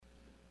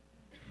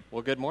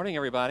Well, good morning,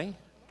 everybody.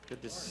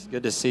 Good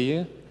to see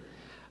you.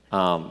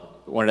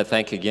 Wanted to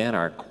thank again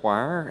our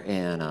choir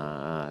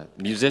and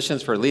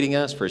musicians for leading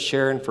us, for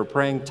sharing, for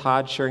praying.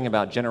 Todd sharing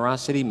about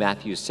generosity,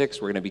 Matthew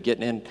 6. We're going to be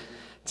getting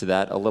into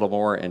that a little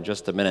more in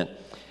just a minute.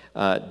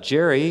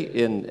 Jerry,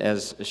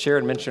 as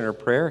Sharon mentioned in her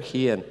prayer,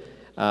 he and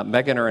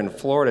Megan are in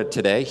Florida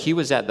today. He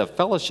was at the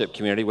Fellowship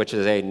Community, which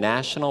is a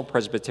national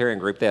Presbyterian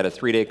group. They had a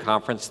 3-day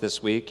conference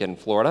this week in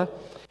Florida.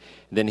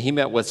 Then he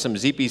met with some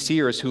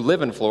ZPCers who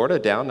live in Florida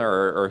down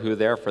there or who are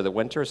there for the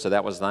winter, so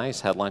that was nice,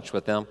 had lunch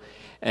with them.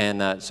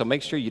 And so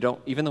make sure you don't,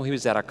 even though he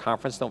was at a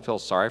conference, don't feel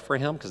sorry for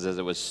him, because as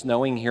it was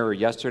snowing here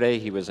yesterday,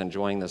 he was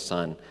enjoying the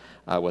sun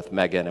with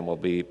Megan, and we'll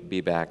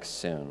be back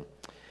soon.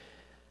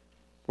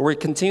 We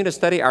continue to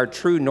study our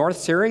True North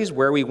series,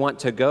 where we want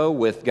to go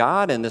with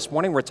God, and this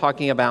morning we're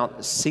talking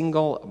about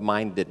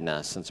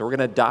single-mindedness. And so we're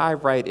going to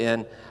dive right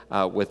in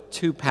with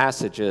two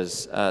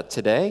passages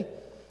today.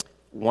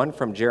 One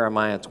from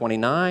Jeremiah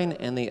 29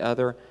 and the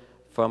other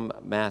from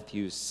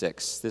Matthew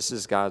 6. This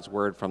is God's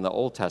word from the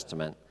Old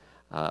Testament,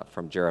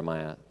 from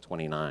Jeremiah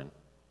 29.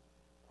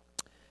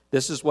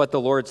 This is what the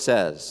Lord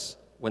says: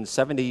 when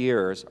 70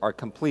 years are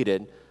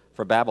completed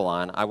for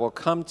Babylon, I will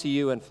come to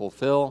you and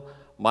fulfill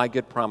my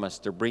good promise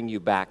to bring you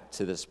back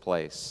to this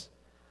place.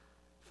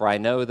 For I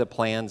know the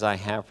plans I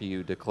have for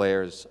you,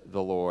 declares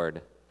the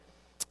Lord.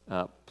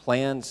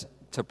 Plans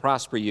to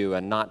prosper you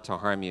and not to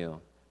harm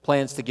you.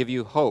 Plans to give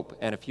you hope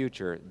and a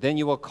future. Then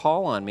you will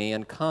call on me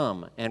and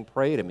come and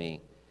pray to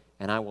me,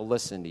 and I will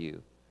listen to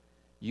you.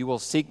 You will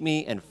seek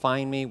me and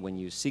find me when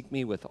you seek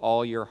me with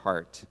all your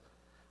heart.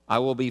 I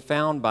will be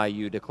found by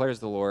you, declares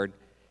the Lord,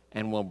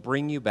 and will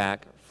bring you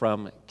back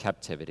from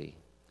captivity.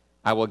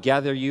 I will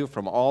gather you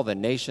from all the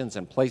nations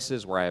and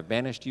places where I have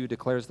banished you,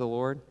 declares the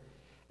Lord,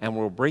 and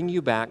will bring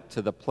you back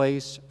to the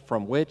place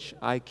from which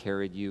I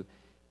carried you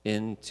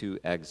into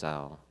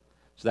exile.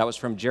 So that was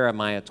from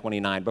Jeremiah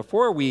 29.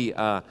 Before we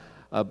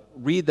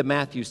read the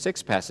Matthew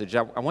 6 passage,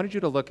 I wanted you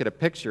to look at a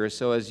picture.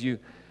 So as you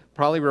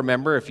probably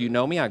remember, if you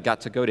know me, I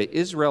got to go to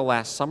Israel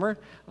last summer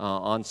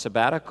on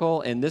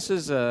sabbatical, and this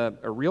is a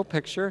real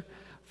picture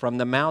from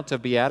the Mount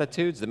of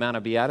Beatitudes. The Mount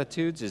of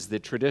Beatitudes is the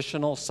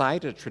traditional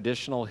site, a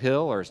traditional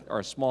hill or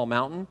a small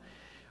mountain,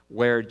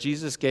 where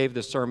Jesus gave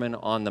the Sermon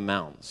on the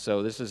Mount.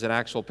 So this is an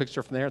actual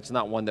picture from there. It's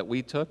not one that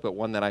we took, but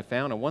one that I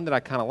found, and one that I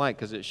kind of like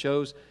because it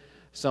shows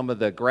some of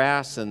the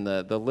grass and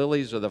the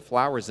lilies or the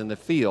flowers in the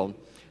field.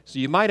 So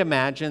you might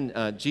imagine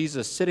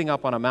Jesus sitting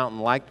up on a mountain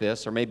like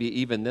this, or maybe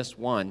even this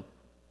one,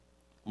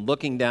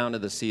 looking down to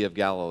the Sea of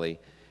Galilee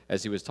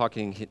as he was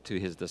talking to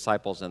his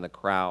disciples and the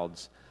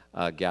crowds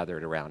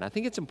gathered around. I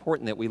think it's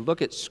important that we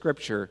look at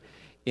Scripture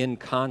in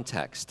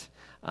context,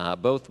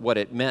 both what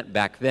it meant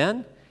back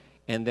then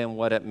and then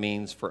what it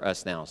means for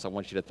us now. So I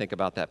want you to think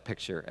about that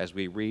picture as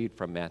we read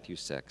from Matthew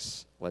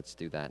 6. Let's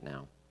do that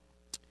now.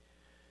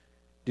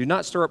 Do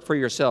not store up for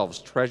yourselves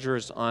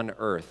treasures on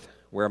earth,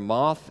 where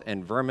moth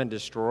and vermin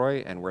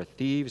destroy and where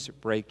thieves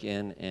break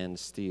in and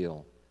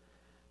steal.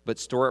 But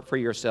store up for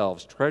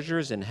yourselves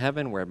treasures in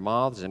heaven, where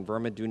moths and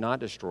vermin do not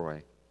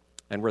destroy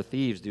and where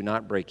thieves do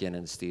not break in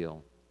and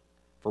steal.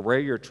 For where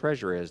your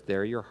treasure is,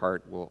 there your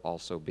heart will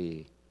also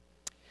be.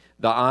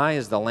 The eye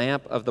is the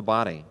lamp of the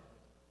body.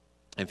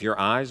 If your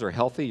eyes are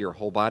healthy, your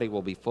whole body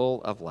will be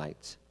full of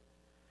light.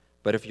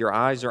 But if your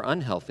eyes are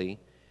unhealthy,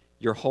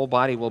 your whole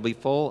body will be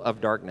full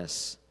of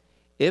darkness.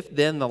 If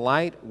then the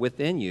light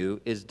within you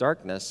is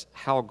darkness,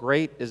 how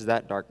great is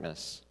that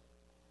darkness?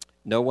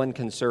 No one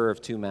can serve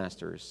two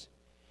masters.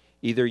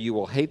 Either you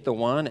will hate the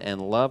one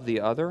and love the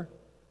other,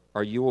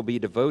 or you will be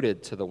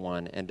devoted to the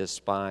one and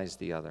despise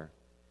the other.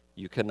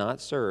 You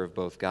cannot serve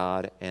both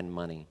God and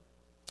money.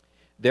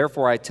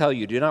 Therefore I tell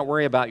you, do not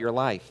worry about your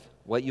life,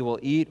 what you will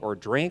eat or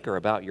drink, or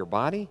about your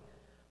body,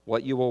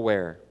 what you will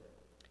wear.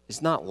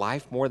 Is not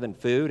life more than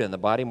food and the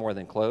body more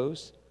than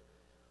clothes?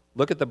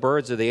 Look at the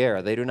birds of the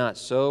air. They do not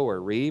sow or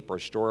reap or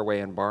store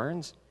away in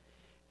barns,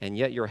 and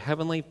yet your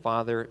heavenly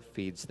Father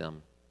feeds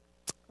them.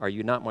 Are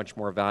you not much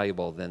more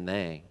valuable than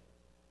they?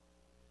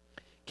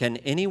 Can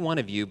any one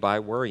of you, by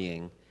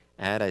worrying,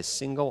 add a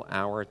single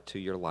hour to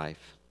your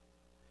life?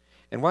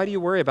 And why do you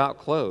worry about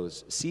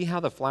clothes? See how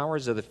the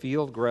flowers of the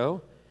field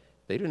grow?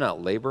 They do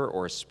not labor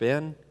or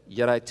spin.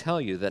 Yet I tell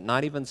you that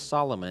not even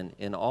Solomon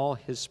in all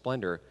his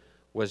splendor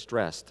was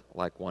dressed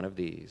like one of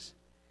these.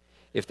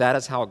 If that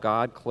is how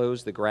God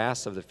clothes the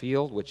grass of the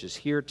field, which is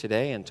here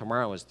today and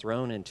tomorrow is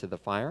thrown into the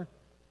fire,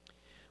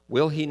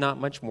 will he not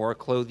much more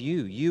clothe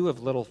you, you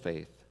of little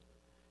faith?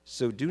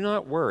 So do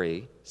not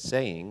worry,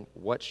 saying,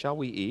 what shall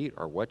we eat,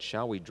 or what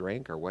shall we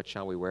drink, or what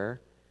shall we wear?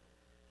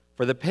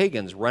 For the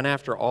pagans run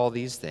after all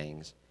these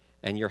things,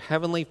 and your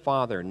heavenly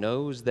Father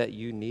knows that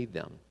you need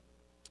them.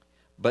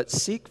 But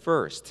seek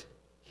first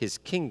his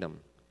kingdom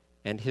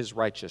and his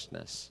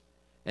righteousness,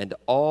 and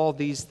all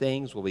these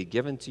things will be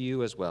given to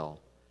you as well.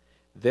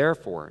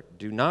 Therefore,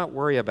 do not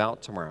worry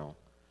about tomorrow,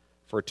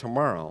 for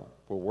tomorrow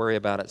will worry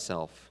about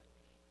itself.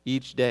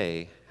 Each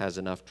day has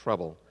enough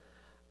trouble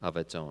of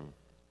its own.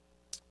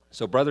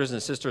 So, brothers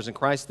and sisters in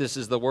Christ, this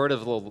is the word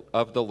of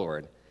the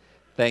Lord.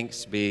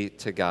 Thanks be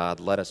to God.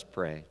 Let us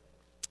pray.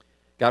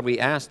 God, we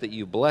ask that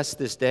you bless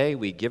this day.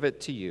 We give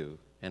it to you.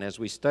 And as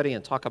we study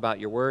and talk about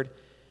your word,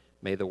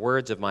 may the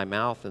words of my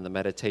mouth and the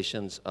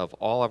meditations of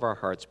all of our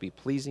hearts be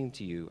pleasing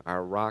to you,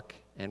 our rock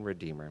and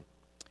redeemer.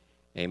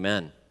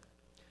 Amen.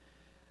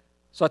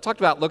 So I talked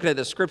about looking at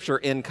the scripture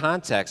in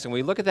context, and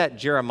we look at that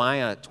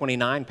Jeremiah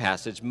 29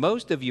 passage.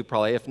 Most of you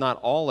probably, if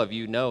not all of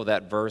you, know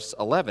that verse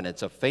 11.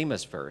 It's a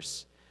famous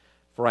verse.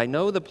 For I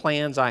know the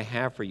plans I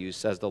have for you,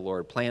 says the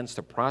Lord, plans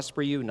to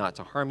prosper you, not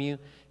to harm you,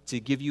 to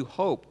give you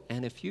hope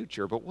and a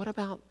future. But what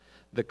about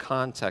the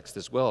context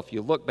as well? If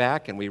you look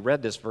back, and we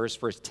read this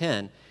verse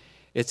 10,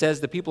 it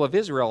says the people of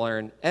Israel are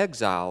in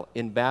exile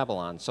in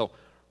Babylon. So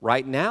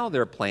right now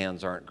their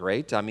plans aren't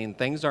great. I mean,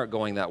 things aren't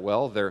going that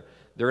well. They're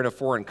in a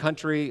foreign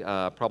country.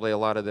 Probably a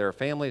lot of their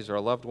families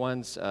or loved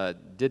ones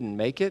didn't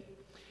make it.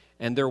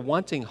 And they're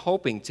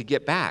hoping to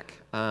get back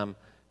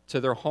to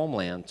their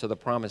homeland, to the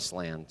promised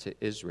land, to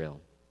Israel.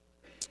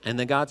 And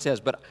then God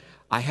says, but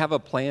I have a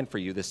plan for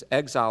you. This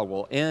exile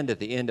will end at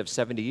the end of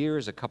 70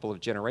 years, a couple of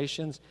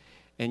generations,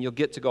 and you'll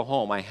get to go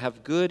home. I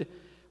have good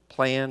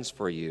plans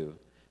for you.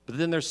 But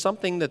then there's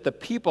something that the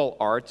people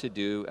are to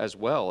do as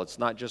well. It's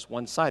not just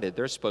one-sided.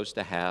 They're supposed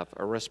to have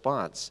a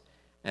response,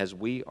 as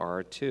we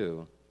are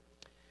too.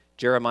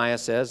 Jeremiah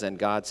says, and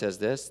God says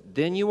this,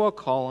 then you will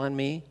call on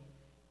me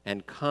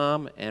and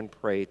come and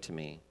pray to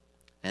me,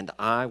 and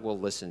I will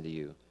listen to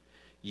you.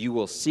 You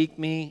will seek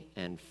me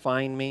and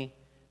find me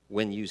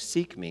when you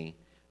seek me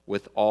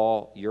with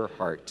all your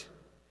heart.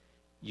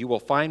 You will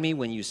find me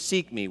when you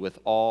seek me with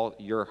all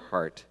your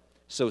heart.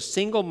 So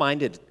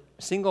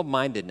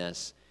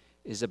single-mindedness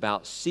is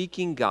about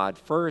seeking God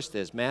first,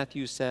 as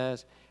Matthew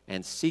says,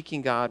 and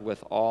seeking God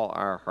with all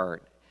our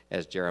heart,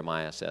 as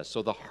Jeremiah says.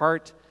 So the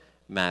heart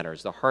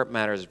matters. The heart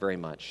matters very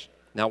much.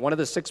 Now, one of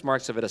the 6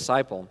 marks of a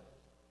disciple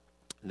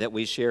that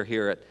we share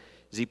here at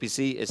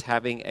ZPC is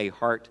having a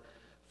heart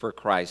for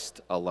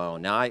Christ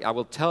alone. Now, I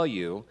will tell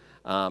you,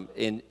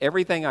 in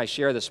everything I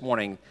share this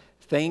morning,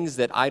 things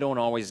that I don't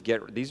always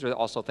get, these are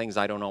also things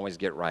I don't always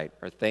get right,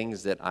 or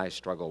things that I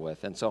struggle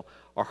with. And so,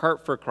 a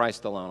heart for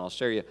Christ alone. I'll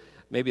share you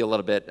maybe a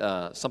little bit,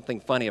 something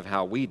funny of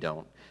how we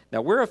don't.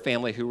 Now, we're a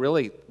family who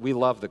we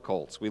love the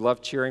Colts. We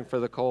love cheering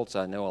for the Colts.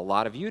 I know a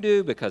lot of you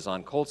do, because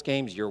on Colts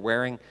games, you're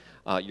wearing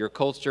your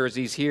Colts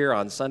jerseys here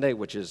on Sunday,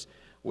 which is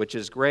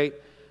great.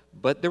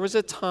 But there was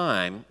a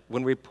time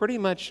when we pretty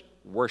much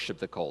worshiped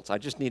the Colts. I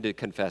just need to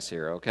confess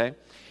here, okay?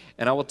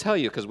 And I will tell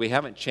you, because we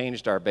haven't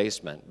changed our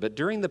basement, but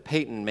during the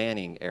Peyton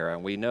Manning era,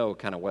 and we know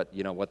kind of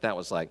what that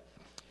was like,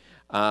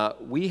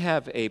 we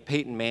have a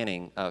Peyton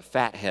Manning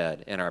fat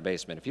head in our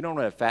basement. If you don't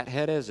know what a fat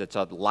head is, it's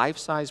a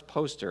life-size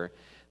poster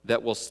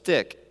that will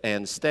stick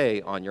and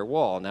stay on your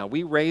wall. Now,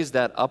 we raised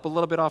that up a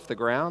little bit off the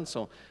ground,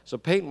 so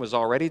Peyton was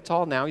already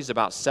tall. Now he's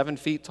about 7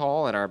 feet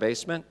tall in our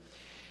basement.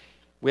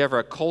 We have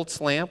our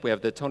Colts lamp, we have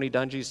the Tony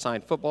Dungy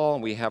signed football,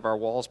 and we have our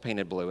walls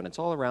painted blue, and it's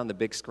all around the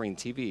big screen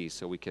TV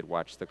so we could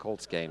watch the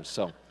Colts games.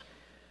 So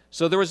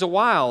there was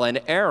an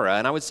era,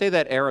 and I would say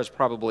that era is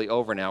probably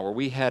over now, where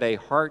we had a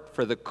heart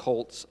for the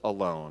Colts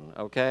alone,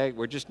 okay?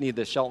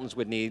 The Sheltons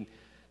would need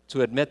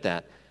to admit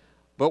that.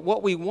 But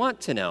what we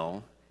want to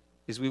know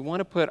is we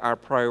want to put our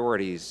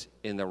priorities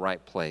in the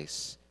right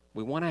place.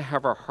 We want to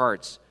have our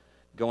hearts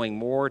going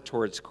more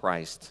towards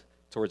Christ,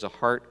 towards a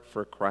heart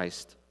for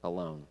Christ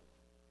alone.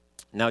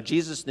 Now,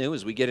 Jesus knew,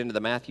 as we get into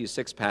the Matthew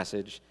 6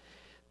 passage,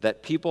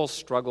 that people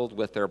struggled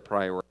with their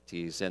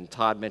priorities. And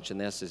Todd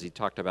mentioned this as he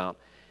talked about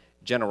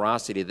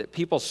generosity, that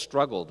people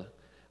struggled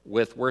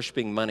with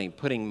worshiping money,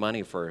 putting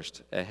money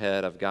first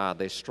ahead of God.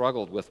 They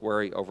struggled with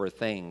worry over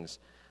things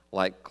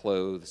like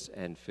clothes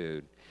and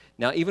food.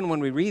 Now, even when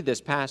we read this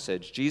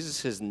passage,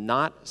 Jesus is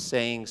not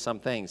saying some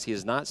things. He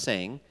is not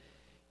saying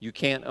you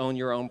can't own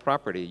your own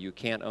property, you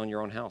can't own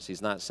your own house.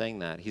 He's not saying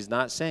that. He's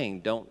not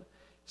saying don't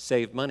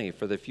save money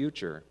for the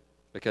future,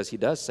 because he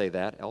does say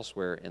that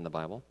elsewhere in the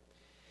Bible.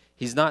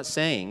 He's not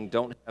saying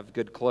don't have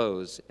good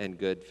clothes and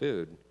good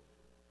food.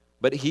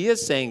 But he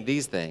is saying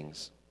these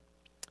things.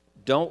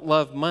 Don't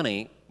love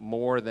money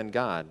more than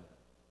God.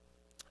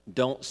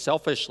 Don't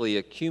selfishly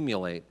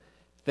accumulate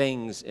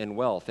things in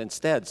wealth.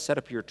 Instead, set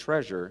up your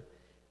treasure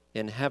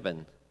in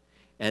heaven.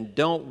 And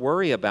don't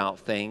worry about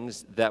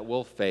things that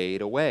will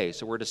fade away.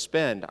 So we're to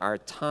spend our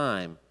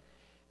time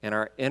and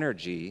our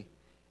energy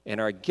and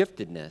our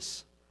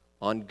giftedness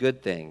on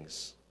good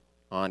things,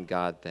 on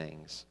God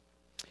things.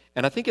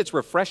 And I think it's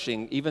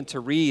refreshing even to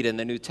read in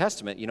the New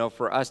Testament,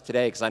 for us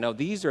today, because I know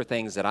these are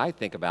things that I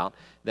think about,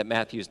 that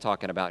Matthew's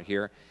talking about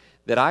here,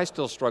 that I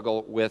still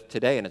struggle with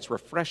today. And it's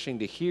refreshing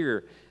to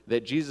hear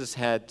that Jesus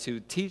had to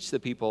teach the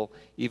people,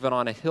 even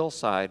on a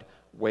hillside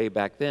way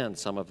back then,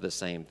 some of the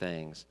same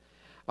things.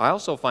 I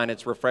also find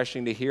it's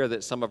refreshing to hear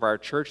that some of our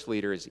church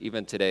leaders,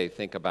 even today,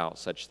 think about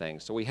such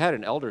things. So we had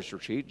an elders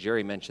retreat.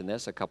 Jerry mentioned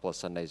this a couple of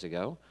Sundays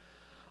ago,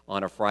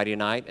 on a Friday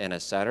night and a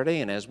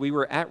Saturday. And as we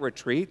were at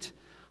retreat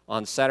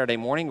on Saturday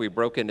morning, we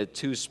broke into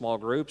 2 small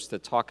groups to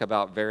talk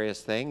about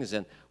various things.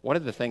 And one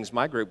of the things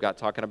my group got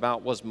talking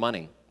about was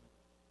money.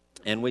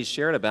 And we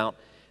shared about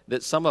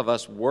that some of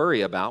us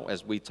worry about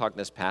as we talk in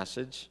this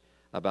passage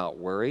about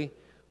worry.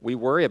 We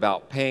worry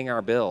about paying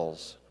our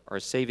bills or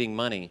saving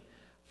money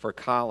for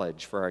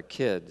college for our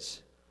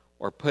kids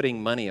or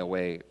putting money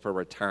away for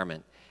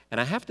retirement. And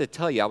I have to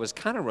tell you, I was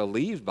kind of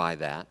relieved by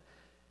that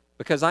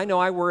because I know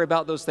I worry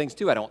about those things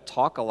too. I don't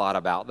talk a lot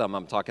about them.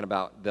 I'm talking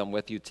about them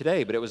with you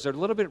today, but it was a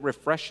little bit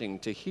refreshing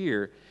to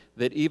hear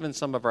that even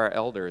some of our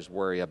elders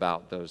worry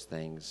about those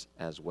things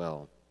as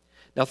well.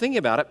 Now, thinking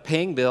about it,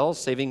 paying bills,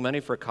 saving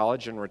money for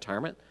college and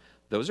retirement,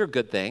 those are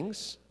good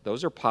things.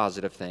 Those are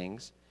positive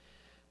things.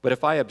 But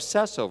if I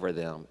obsess over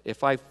them,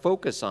 if I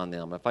focus on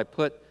them, if I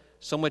put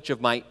so much of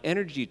my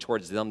energy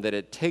towards them that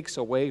it takes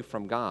away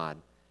from God,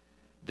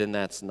 then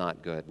that's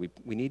not good.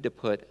 We need to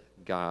put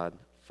God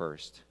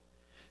first.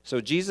 So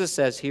Jesus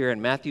says here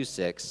in Matthew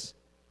 6,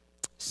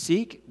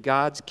 seek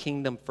God's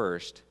kingdom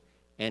first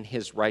and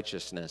his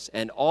righteousness,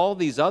 and all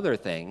these other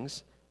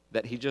things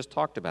that he just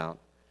talked about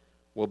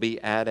will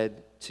be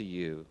added to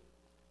you.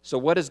 So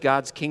what is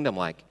God's kingdom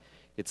like?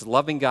 It's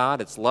loving God,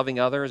 it's loving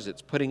others,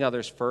 it's putting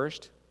others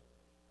first,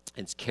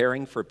 it's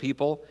caring for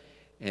people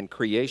and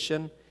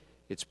creation,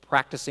 it's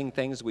practicing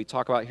things we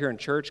talk about here in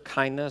church,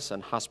 kindness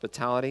and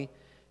hospitality,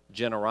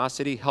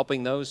 generosity,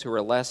 helping those who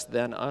are less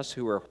than us,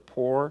 who are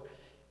poor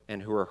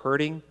and who are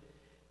hurting,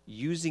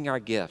 using our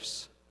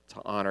gifts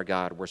to honor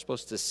God. We're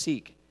supposed to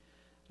seek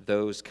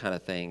those kind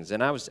of things.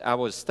 And I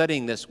was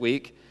studying this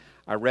week.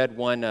 I read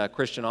one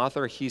Christian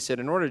author. He said,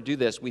 in order to do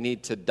this, we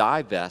need to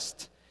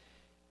divest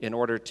in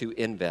order to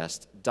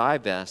invest.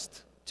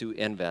 Divest to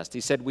invest.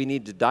 He said we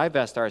need to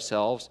divest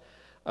ourselves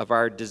of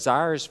our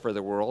desires for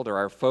the world or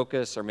our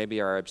focus or maybe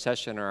our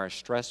obsession or our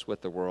stress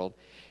with the world,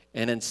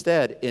 and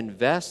instead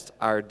invest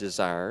our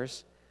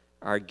desires,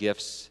 our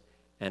gifts,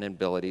 and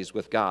abilities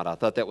with God. I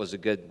thought that was a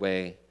good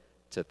way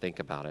to think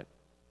about it.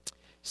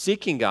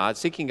 Seeking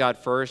God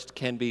first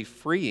can be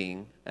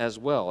freeing as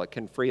well. It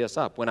can free us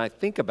up. When I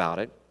think about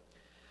it,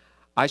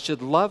 I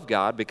should love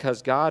God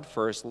because God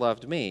first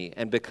loved me.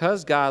 And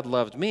because God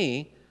loved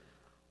me,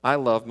 I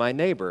love my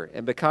neighbor.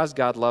 And because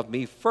God loved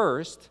me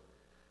first,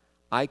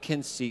 I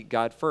can seek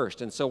God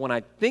first. And so when I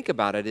think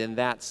about it in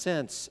that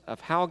sense of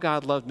how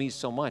God loved me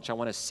so much, I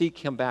want to seek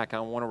him back. I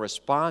want to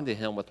respond to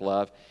him with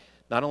love,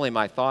 not only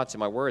my thoughts and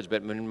my words,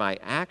 but in my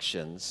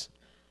actions.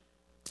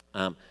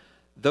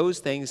 Those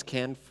things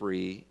can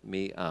free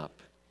me up.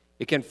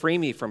 It can free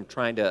me from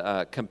trying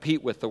to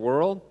compete with the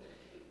world.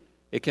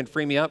 It can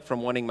free me up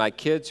from wanting my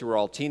kids, who are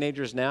all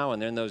teenagers now,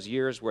 and they're in those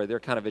years where they're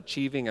kind of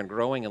achieving and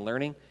growing and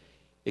learning.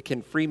 It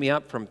can free me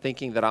up from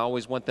thinking that I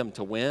always want them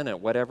to win at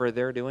whatever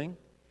they're doing.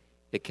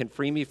 It can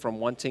free me from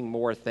wanting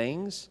more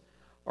things,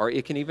 or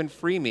it can even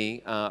free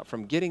me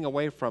from getting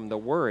away from the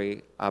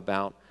worry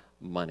about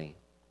money.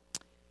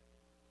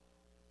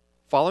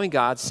 Following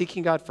God,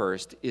 seeking God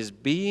first, is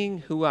being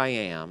who I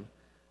am,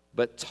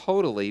 but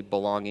totally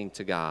belonging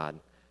to God.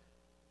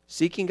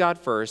 Seeking God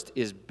first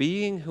is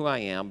being who I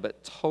am,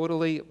 but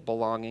totally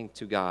belonging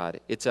to God.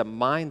 It's a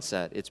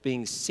mindset. It's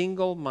being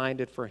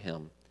single-minded for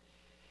him.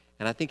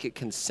 And I think it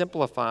can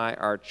simplify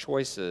our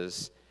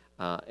choices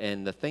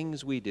and the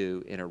things we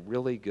do in a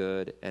really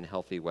good and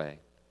healthy way.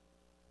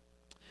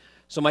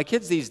 So my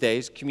kids these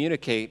days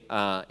communicate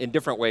in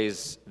different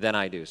ways than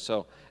I do.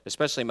 So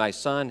especially my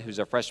son, who's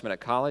a freshman at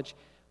college,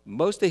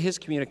 most of his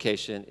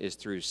communication is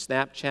through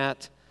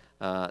Snapchat,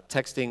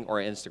 texting, or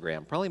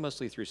Instagram. Probably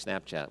mostly through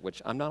Snapchat,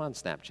 which I'm not on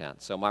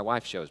Snapchat, so my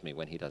wife shows me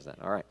when he does that.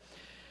 All right.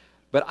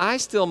 But I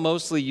still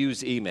mostly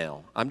use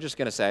email. I'm just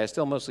going to say I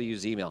still mostly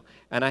use email.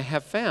 And I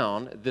have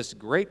found this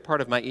great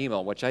part of my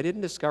email, which I didn't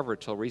discover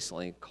until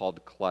recently,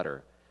 called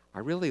clutter. I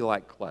really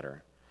like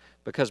clutter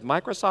because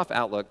Microsoft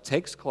Outlook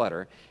takes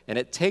clutter and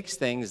it takes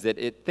things that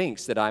it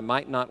thinks that I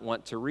might not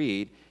want to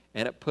read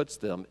and it puts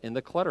them in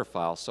the clutter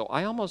file. So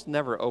I almost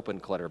never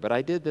open clutter, but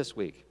I did this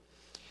week.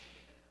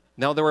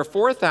 Now, there were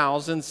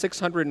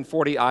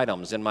 4,640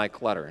 items in my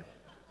clutter.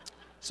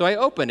 So I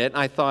opened it and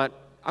I thought,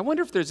 I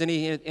wonder if there's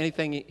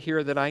anything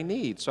here that I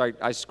need. So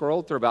I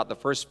scrolled through about the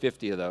first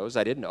 50 of those.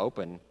 I didn't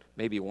open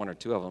maybe one or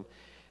two of them.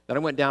 Then I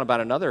went down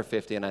about another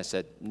 50 and I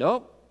said,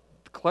 nope,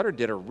 clutter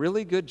did a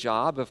really good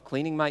job of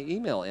cleaning my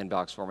email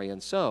inbox for me.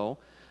 And so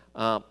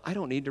I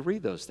don't need to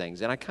read those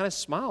things. And I kind of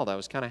smiled. I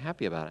was kind of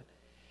happy about it.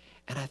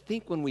 And I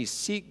think when we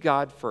seek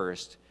God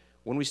first,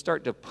 when we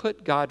start to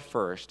put God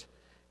first,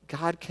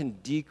 God can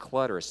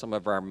declutter some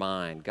of our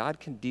mind. God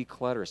can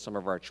declutter some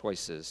of our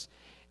choices.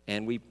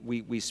 And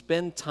we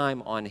spend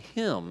time on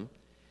him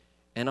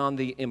and on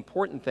the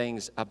important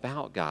things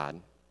about God.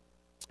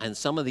 And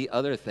some of the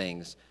other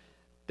things,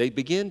 they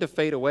begin to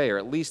fade away, or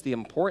at least the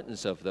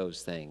importance of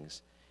those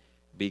things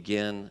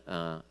begin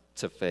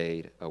to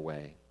fade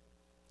away.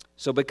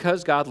 So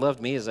because God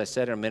loved me, as I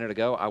said a minute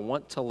ago, I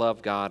want to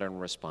love God in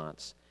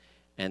response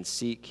and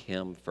seek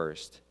him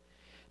first.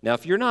 Now,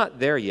 if you're not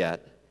there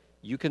yet,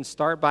 you can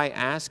start by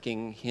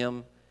asking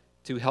him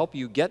to help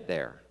you get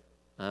there.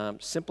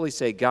 Simply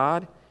say,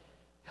 God,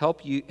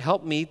 help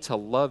me to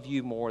love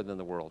you more than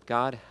the world.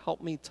 God,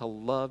 help me to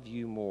love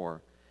you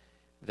more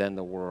than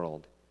the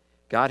world.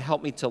 God,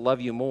 help me to love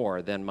you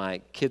more than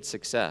my kid's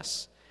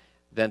success,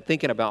 than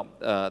thinking about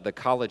the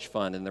college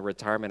fund and the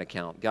retirement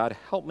account. God,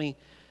 help me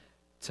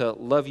to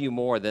love you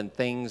more than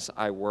things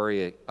I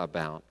worry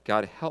about.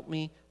 God, help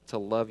me to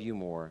love you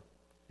more.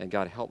 And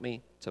God, help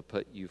me to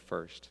put you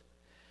first.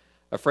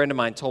 A friend of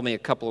mine told me a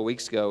couple of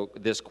weeks ago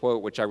this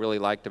quote, which I really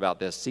liked about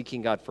this: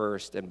 seeking God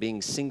first and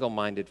being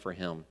single-minded for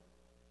him.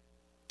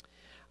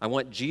 I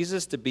want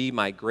Jesus to be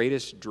my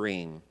greatest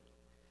dream,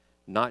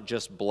 not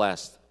just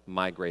bless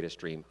my greatest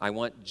dream. I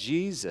want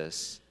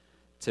Jesus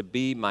to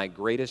be my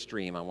greatest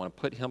dream. I want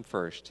to put him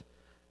first,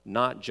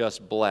 not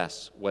just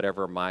bless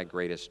whatever my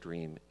greatest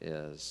dream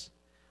is.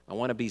 I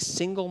want to be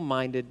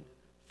single-minded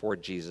for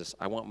Jesus.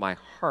 I want my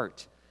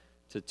heart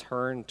to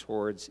turn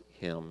towards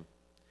him.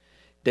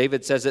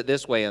 David says it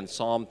this way in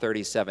Psalm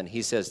 37.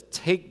 He says,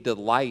 take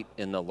delight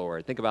in the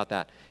Lord. Think about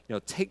that.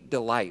 Take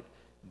delight,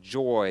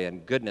 joy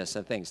and goodness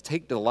and things.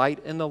 Take delight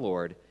in the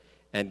Lord,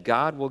 and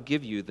God will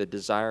give you the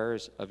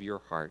desires of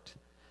your heart.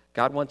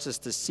 God wants us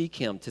to seek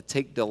him, to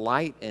take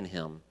delight in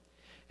him,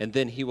 and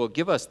then he will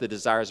give us the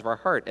desires of our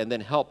heart and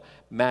then help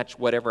match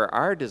whatever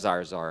our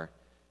desires are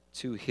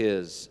to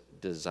his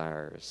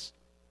desires.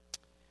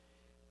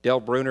 Dale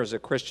Bruner is a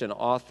Christian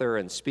author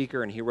and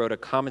speaker, and he wrote a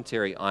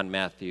commentary on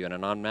Matthew.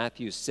 And on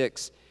Matthew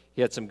 6,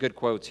 he had some good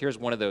quotes. Here's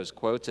one of those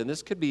quotes, and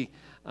this could be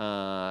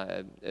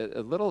a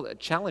little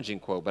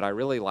challenging quote, but I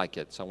really like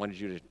it, so I wanted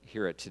you to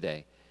hear it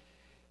today.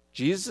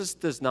 Jesus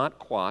does not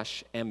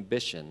quash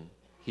ambition,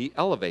 he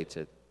elevates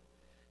it.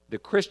 The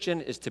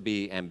Christian is to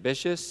be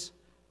ambitious,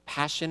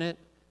 passionate,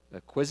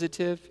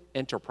 acquisitive,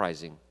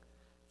 enterprising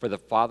for the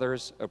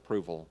Father's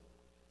approval,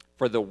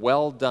 for the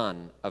well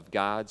done of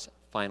God's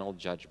final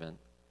judgment.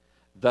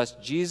 Thus,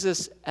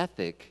 Jesus'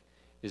 ethic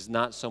is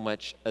not so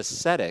much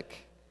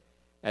ascetic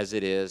as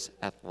it is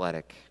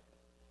athletic.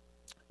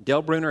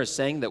 Dale Bruner is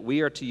saying that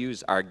we are to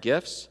use our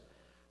gifts,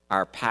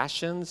 our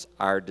passions,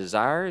 our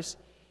desires,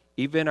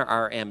 even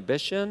our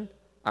ambition,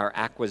 our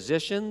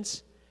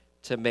acquisitions,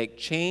 to make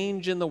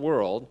change in the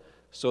world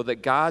so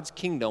that God's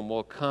kingdom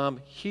will come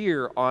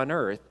here on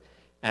earth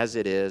as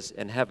it is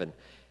in heaven.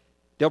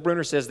 Dale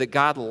Bruner says that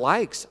God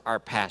likes our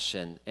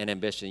passion and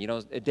ambition.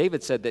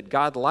 David said that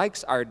God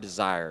likes our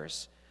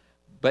desires,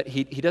 but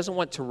he doesn't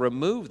want to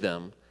remove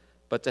them,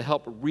 but to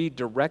help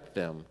redirect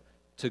them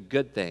to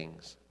good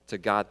things, to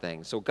God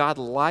things. So God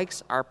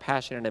likes our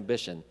passion and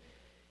ambition.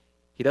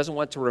 He doesn't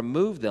want to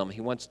remove them. He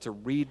wants to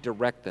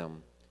redirect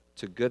them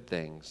to good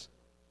things,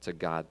 to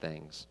God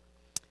things.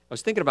 I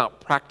was thinking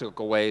about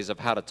practical ways of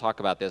how to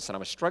talk about this, and I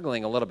was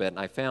struggling a little bit, and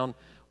I found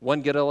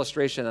one good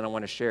illustration, and I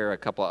want to share a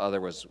couple of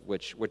others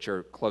which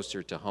are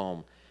closer to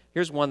home.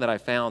 Here's one that I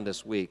found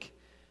this week.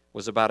 It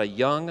was about a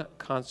young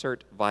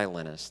concert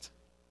violinist.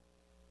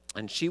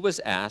 And she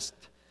was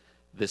asked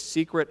the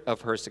secret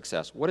of her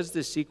success. What is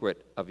the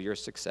secret of your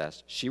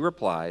success? She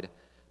replied,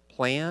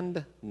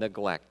 planned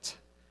neglect.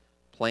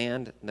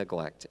 Planned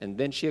neglect. And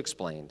then she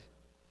explained,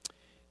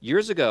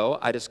 years ago,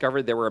 I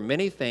discovered there were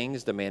many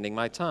things demanding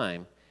my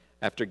time.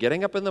 After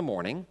getting up in the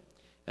morning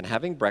and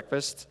having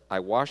breakfast, I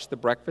washed the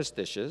breakfast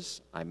dishes,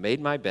 I made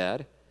my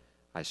bed,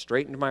 I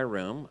straightened my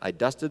room, I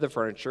dusted the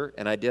furniture,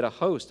 and I did a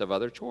host of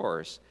other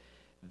chores.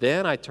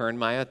 Then I turned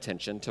my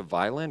attention to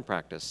violin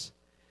practice.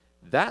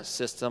 That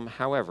system,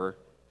 however,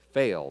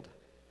 failed.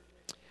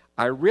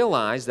 I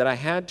realized that I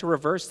had to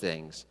reverse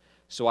things,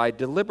 so I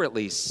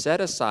deliberately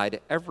set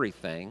aside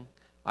everything.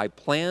 I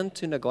planned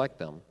to neglect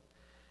them.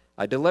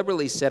 I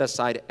deliberately set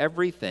aside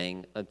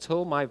everything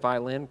until my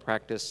violin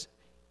practice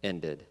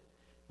ended.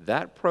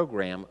 That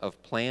program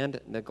of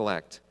planned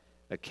neglect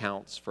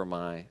accounts for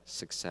my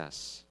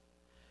success.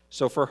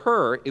 So for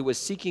her, it was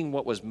seeking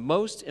what was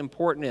most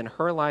important in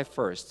her life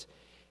first,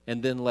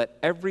 and then let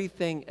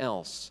everything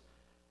else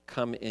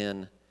come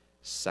in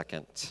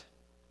second.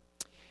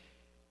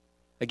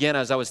 Again,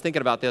 as I was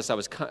thinking about this, I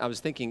was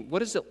thinking, what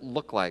does it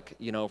look like,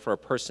 for a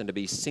person to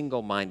be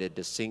single-minded,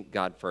 to seek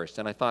God first?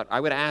 And I thought I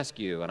would ask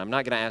you, and I'm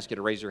not going to ask you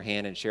to raise your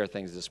hand and share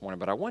things this morning,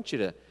 but I want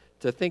you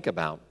to think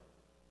about,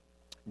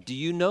 do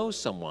you know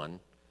someone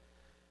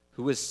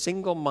who is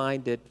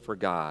single-minded for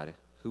God,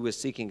 who is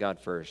seeking God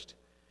first?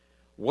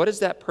 What is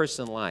that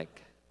person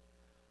like?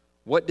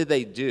 What do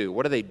they do?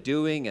 What are they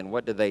doing, and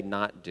what do they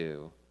not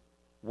do?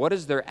 What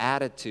is their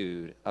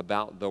attitude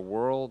about the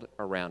world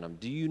around them?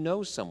 Do you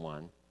know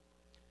someone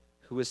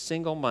who is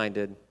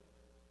single-minded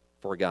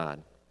for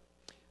God?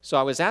 So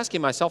I was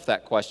asking myself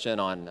that question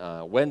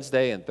on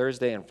Wednesday and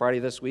Thursday and Friday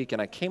this week,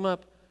 and I came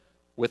up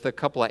with a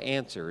couple of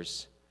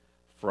answers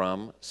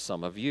from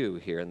some of you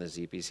here in the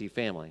ZPC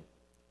family.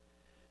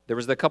 There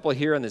was a couple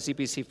here in the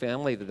ZPC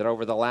family that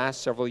over the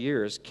last several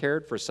years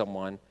cared for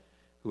someone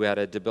who had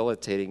a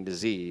debilitating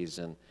disease,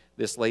 and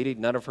this lady,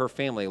 none of her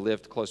family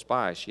lived close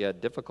by. She had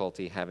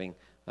difficulty having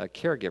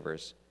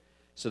caregivers.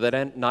 So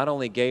that not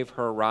only gave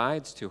her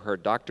rides to her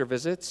doctor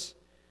visits,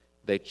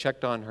 they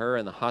checked on her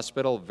in the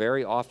hospital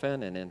very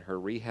often and in her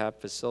rehab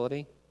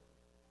facility.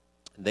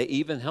 They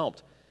even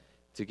helped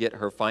to get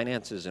her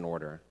finances in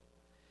order.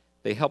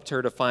 They helped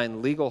her to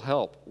find legal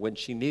help when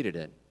she needed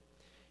it.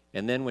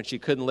 And then when she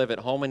couldn't live at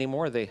home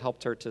anymore, they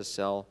helped her to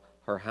sell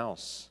her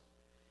house.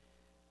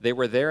 They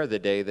were there the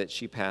day that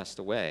she passed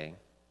away,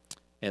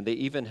 and they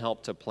even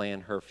helped to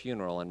plan her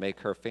funeral and make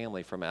her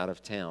family from out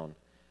of town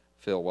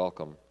feel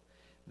welcome.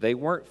 They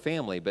weren't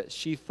family, but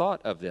she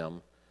thought of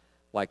them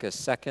like a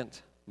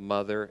second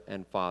mother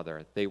and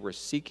father. They were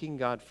seeking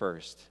God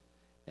first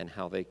and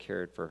how they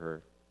cared for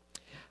her.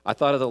 I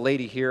thought of the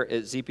lady here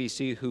at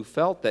ZPC who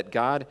felt that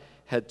God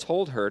had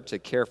told her to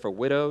care for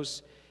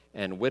widows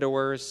and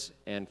widowers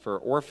and for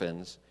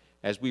orphans,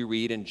 as we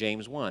read in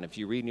James 1. If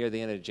you read near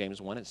the end of James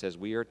 1, it says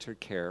we are to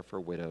care for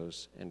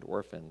widows and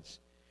orphans.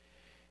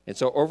 And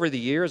so over the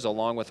years,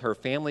 along with her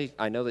family,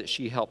 I know that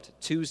she helped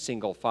 2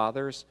 single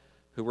fathers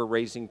who were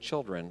raising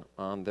children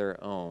on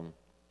their own.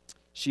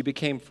 She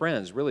became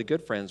friends, really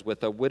good friends,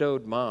 with a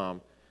widowed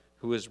mom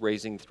who was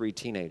raising 3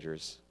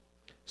 teenagers.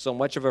 So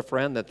much of a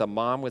friend that the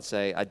mom would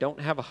say, I don't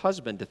have a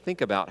husband to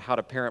think about how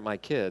to parent my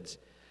kids,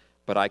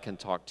 but I can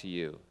talk to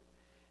you.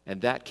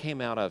 And that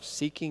came out of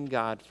seeking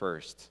God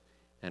first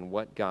and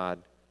what God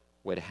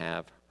would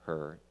have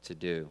her to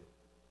do.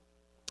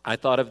 I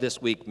thought of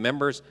this week,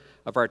 members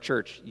of our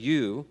church,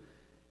 you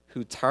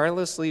who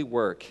tirelessly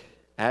work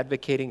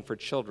advocating for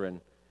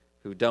children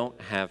who don't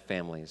have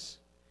families,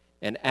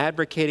 and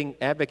advocating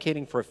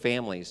for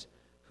families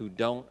who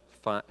don't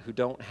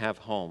have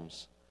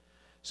homes.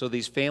 So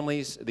these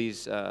families,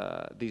 these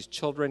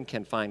children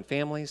can find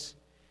families,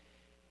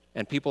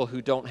 and people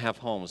who don't have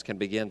homes can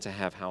begin to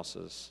have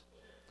houses.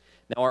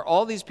 Now, are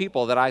all these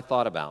people that I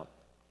thought about,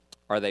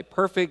 are they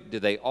perfect? Do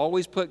they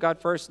always put God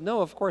first?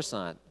 No, of course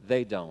not.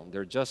 They don't.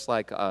 They're just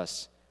like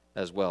us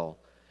as well.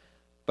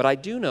 But I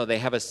do know they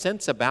have a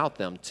sense about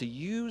them to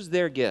use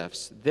their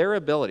gifts, their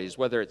abilities,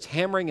 whether it's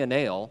hammering a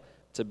nail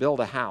to build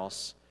a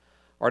house,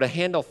 or to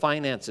handle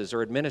finances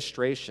or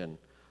administration,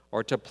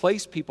 or to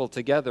place people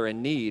together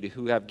in need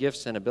who have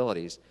gifts and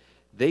abilities.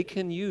 They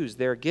can use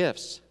their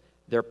gifts,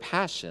 their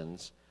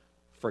passions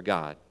for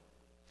God.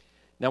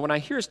 Now, when I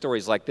hear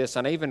stories like this,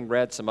 and I even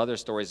read some other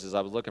stories as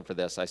I was looking for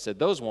this, I said,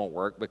 those won't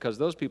work because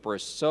those people are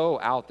so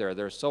out there,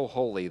 they're so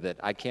holy that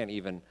I can't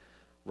even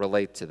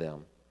relate to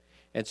them.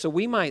 And so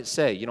we might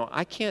say,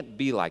 I can't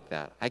be like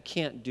that. I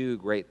can't do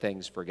great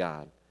things for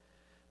God.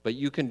 But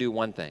you can do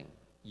one thing.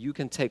 You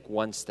can take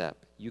one step.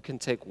 You can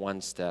take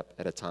one step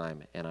at a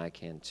time, and I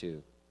can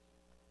too.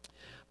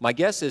 My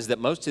guess is that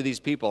most of these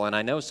people, and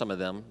I know some of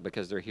them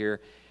because they're here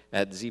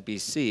at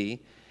ZPC,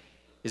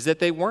 is that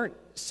they weren't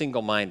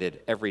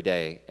single-minded every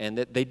day and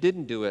that they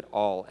didn't do it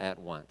all at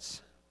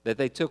once. That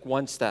they took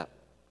one step,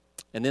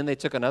 and then they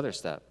took another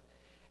step,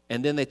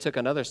 and then they took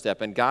another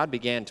step, and God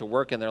began to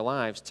work in their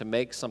lives to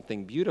make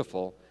something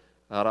beautiful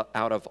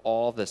out of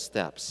all the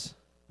steps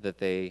that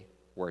they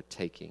were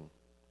taking.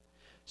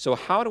 So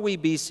how do we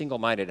be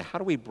single-minded? How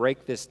do we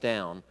break this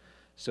down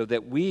so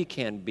that we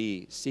can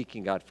be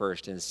seeking God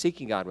first and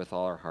seeking God with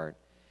all our heart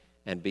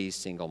and be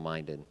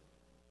single-minded?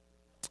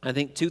 I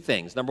think 2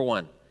 things. Number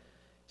 1,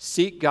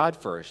 seek God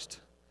first,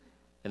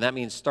 and that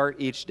means start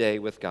each day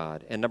with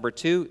God. And number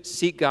 2,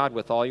 seek God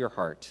with all your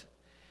heart.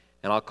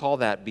 And I'll call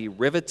that be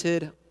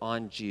riveted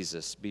on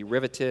Jesus. Be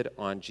riveted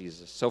on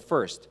Jesus. So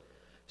first,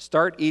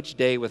 start each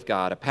day with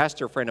God. A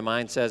pastor friend of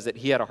mine says that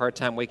he had a hard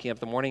time waking up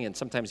in the morning, and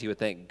sometimes he would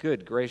think,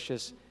 good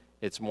gracious,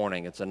 it's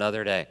morning, it's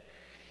another day.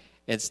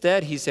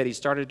 Instead, he said he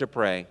started to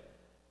pray,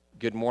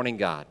 good morning,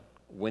 God.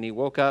 When he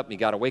woke up, he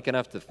got awake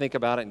enough to think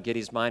about it and get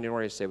his mind in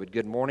order to say,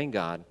 good morning,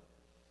 God.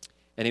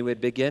 And he would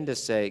begin to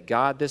say,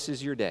 God, this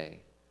is your day.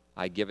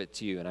 I give it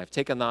to you. And I've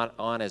taken that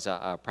on as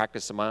a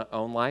practice in my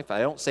own life. I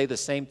don't say the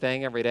same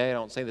thing every day. I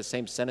don't say the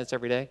same sentence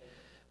every day.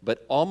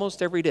 But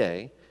almost every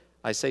day,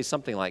 I say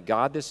something like,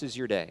 God, this is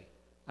your day.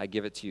 I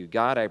give it to you.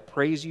 God, I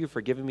praise you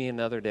for giving me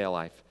another day of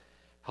life.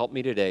 Help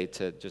me today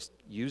to just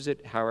use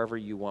it however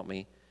you want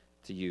me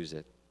to use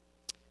it.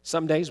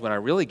 Some days when I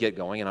really get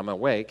going and I'm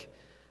awake,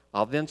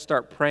 I'll then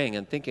start praying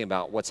and thinking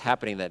about what's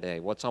happening that day,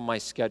 what's on my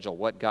schedule,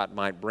 what God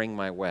might bring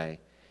my way,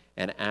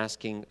 and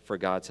asking for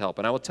God's help.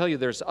 And I will tell you,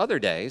 there's other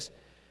days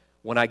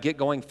when I get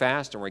going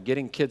fast and we're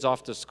getting kids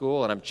off to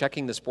school and I'm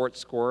checking the sports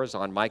scores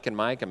on Mike and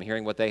Mike. I'm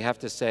hearing what they have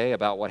to say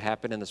about what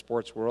happened in the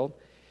sports world,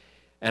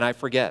 and I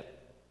forget.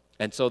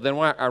 And so then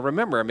when I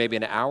remember, maybe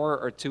an hour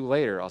or 2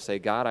 later, I'll say,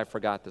 God, I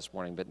forgot this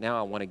morning, but now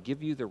I want to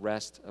give you the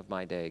rest of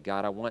my day.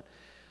 God, I want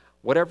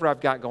whatever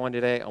I've got going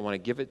today, I want to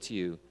give it to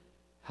you.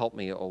 Help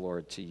me, O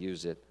Lord, to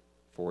use it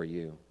for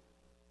you.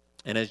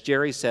 And as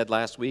Jerry said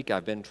last week,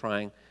 I've been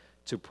trying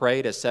to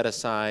pray to set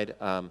aside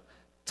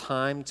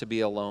time to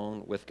be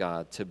alone with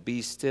God, to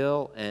be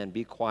still and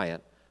be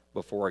quiet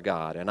before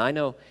God. And I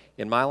know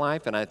in my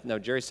life, and I know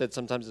Jerry said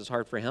sometimes it's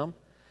hard for him,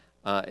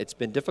 it's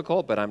been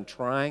difficult, but I'm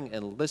trying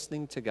and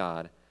listening to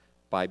God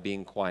by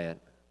being quiet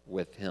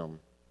with him.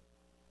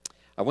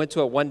 I went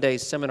to a one-day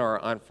seminar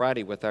on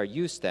Friday with our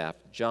youth staff,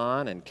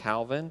 John and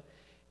Calvin,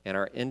 and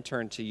our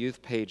intern to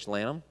youth, Paige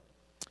Lanham.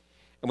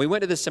 And we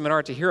went to this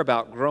seminar to hear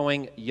about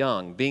growing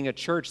young, being a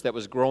church that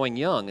was growing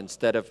young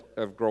instead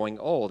of growing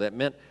old. It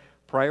meant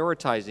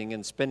prioritizing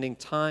and spending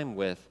time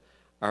with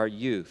our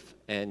youth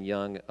and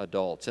young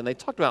adults. And they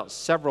talked about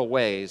several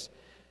ways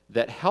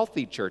that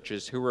healthy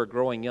churches who are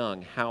growing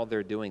young, how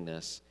they're doing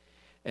this.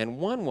 And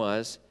one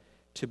was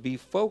to be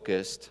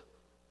focused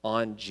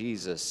on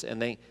Jesus.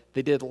 And they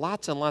did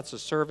lots and lots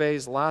of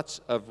surveys, lots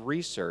of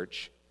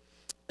research,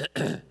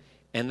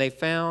 and they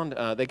found,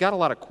 they got a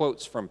lot of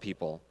quotes from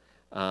people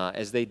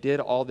as they did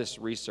all this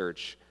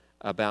research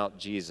about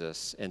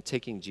Jesus and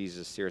taking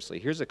Jesus seriously.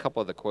 Here's a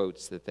couple of the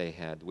quotes that they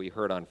had, we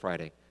heard on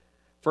Friday.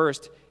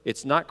 First,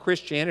 it's not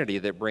Christianity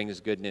that brings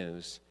good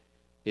news,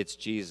 it's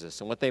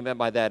Jesus. And what they meant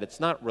by that, it's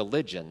not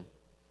religion,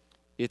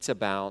 it's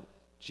about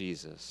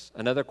Jesus.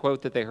 Another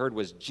quote that they heard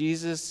was,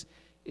 Jesus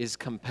is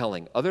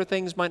compelling. Other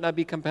things might not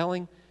be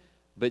compelling,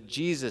 but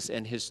Jesus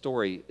and his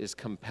story is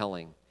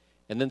compelling.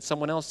 And then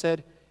someone else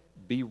said,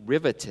 be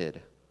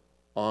riveted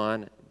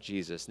on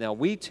Jesus. Now,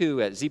 we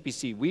too at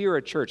ZPC, we are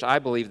a church, I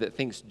believe, that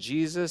thinks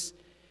Jesus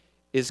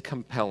is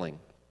compelling.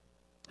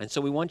 And so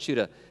we want you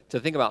to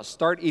think about,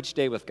 start each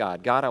day with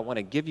God. God, I want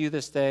to give you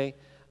this day.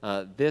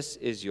 This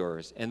is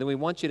yours. And then we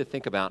want you to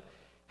think about,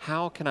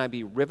 how can I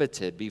be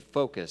riveted, be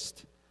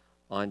focused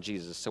on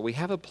Jesus? So we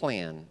have a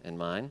plan in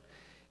mind.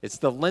 It's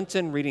the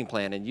Lenten reading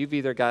plan, and you've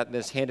either got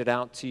this handed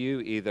out to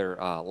you either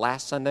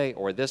last Sunday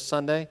or this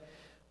Sunday.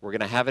 We're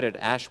going to have it at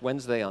Ash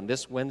Wednesday on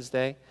this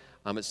Wednesday.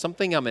 It's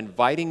something I'm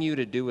inviting you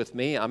to do with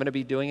me. I'm going to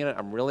be doing it.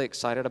 I'm really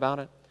excited about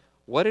it.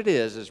 What it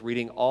is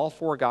reading all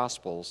 4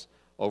 Gospels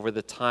over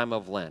the time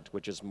of Lent,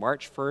 which is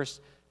March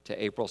 1st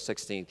to April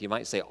 16th. You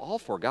might say, all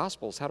 4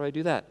 Gospels, how do I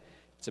do that?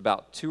 It's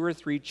about 2 or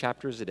 3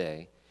 chapters a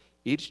day.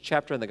 Each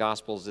chapter in the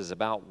Gospels is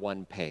about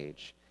 1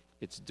 page.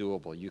 It's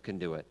doable. You can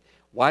do it.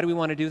 Why do we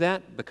want to do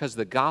that? Because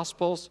the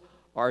Gospels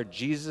are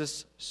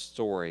Jesus'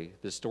 story,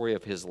 the story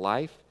of his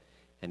life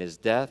and his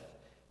death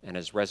and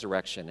his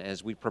resurrection.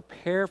 As we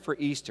prepare for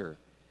Easter,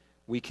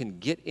 we can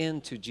get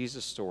into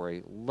Jesus'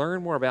 story,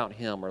 learn more about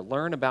him, or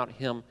learn about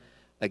him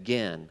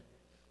again,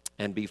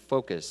 and be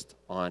focused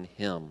on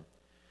him.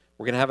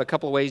 We're going to have a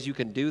couple of ways you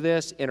can do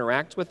this,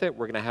 interact with it.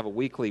 We're going to have a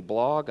weekly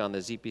blog on the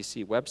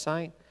ZPC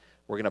website.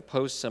 We're going to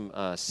post some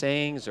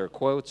sayings or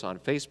quotes on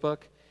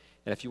Facebook.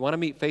 And if you want to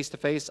meet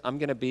face-to-face, I'm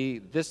going to be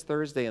this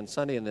Thursday and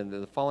Sunday, and then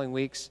the following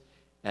weeks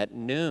at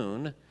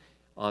noon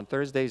on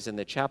Thursdays in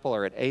the chapel,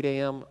 or at 8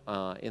 a.m.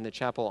 In the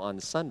chapel on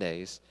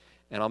Sundays.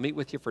 And I'll meet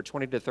with you for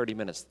 20 to 30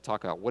 minutes to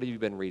talk about, what have you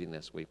been reading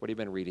this week? What have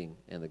you been reading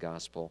in the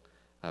Gospel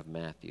of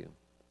Matthew?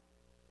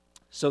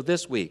 So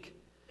this week,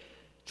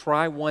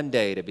 try one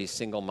day to be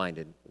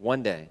single-minded.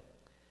 One day.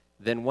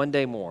 Then one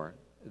day more.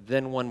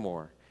 Then one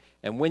more.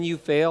 And when you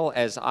fail,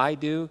 as I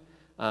do,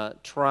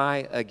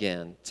 try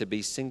again to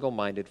be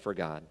single-minded for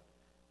God.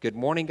 Good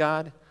morning,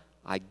 God.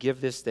 I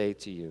give this day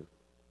to you.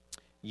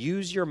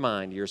 Use your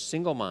mind, your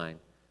single mind,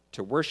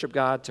 to worship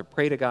God, to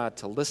pray to God,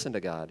 to listen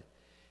to God,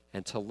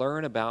 and to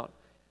learn about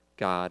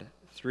God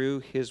through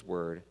his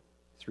word,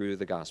 through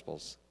the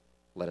Gospels.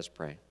 Let us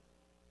pray.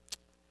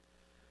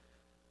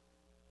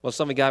 Well,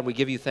 Son of God, we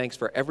give you thanks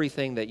for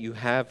everything that you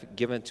have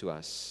given to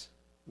us.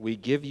 We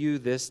give you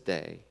this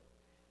day,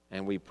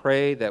 and we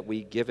pray that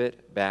we give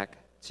it back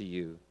to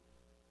you.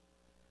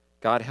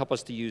 God, help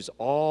us to use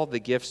all the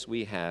gifts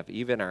we have,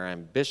 even our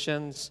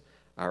ambitions,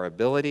 our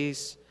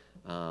abilities,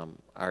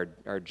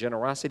 our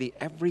generosity,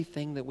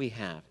 everything that we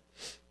have,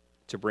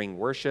 to bring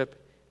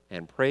worship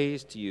and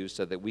praise to you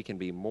so that we can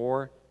be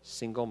more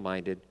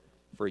single-minded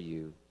for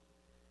you.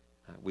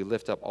 We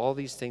lift up all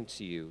these things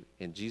to you.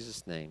 In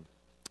Jesus' name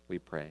we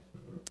pray.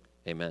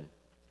 Amen.